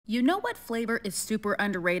You know what flavor is super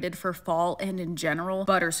underrated for fall and in general?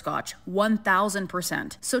 Butterscotch,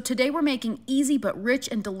 1000%. So today we're making easy but rich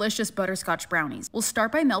and delicious butterscotch brownies. We'll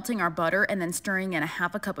start by melting our butter and then stirring in a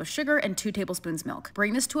half a cup of sugar and 2 tablespoons milk.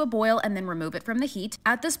 Bring this to a boil and then remove it from the heat.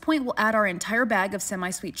 At this point, we'll add our entire bag of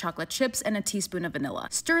semi-sweet chocolate chips and a teaspoon of vanilla.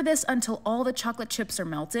 Stir this until all the chocolate chips are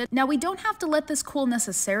melted. Now we don't have to let this cool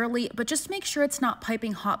necessarily, but just make sure it's not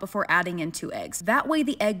piping hot before adding in 2 eggs. That way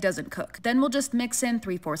the egg doesn't cook. Then we'll just mix in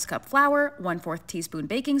 3/4 cup flour, 1/4 teaspoon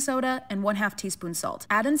baking soda, and 1/2 teaspoon salt.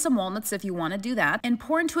 Add in some walnuts if you want to do that, and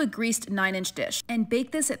pour into a greased 9-inch dish. And bake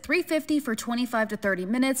this at 350 for 25 to 30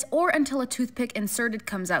 minutes or until a toothpick inserted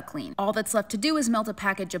comes out clean. All that's left to do is melt a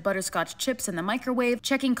package of butterscotch chips in the microwave,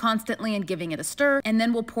 checking constantly and giving it a stir, and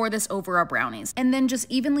then we'll pour this over our brownies. And then just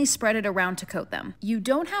evenly spread it around to coat them. You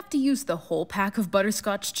don't have to use the whole pack of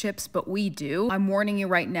butterscotch chips, but we do. I'm warning you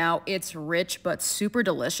right now, it's rich but super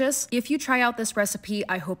delicious. If you try out this recipe,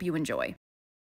 I hope you enjoy.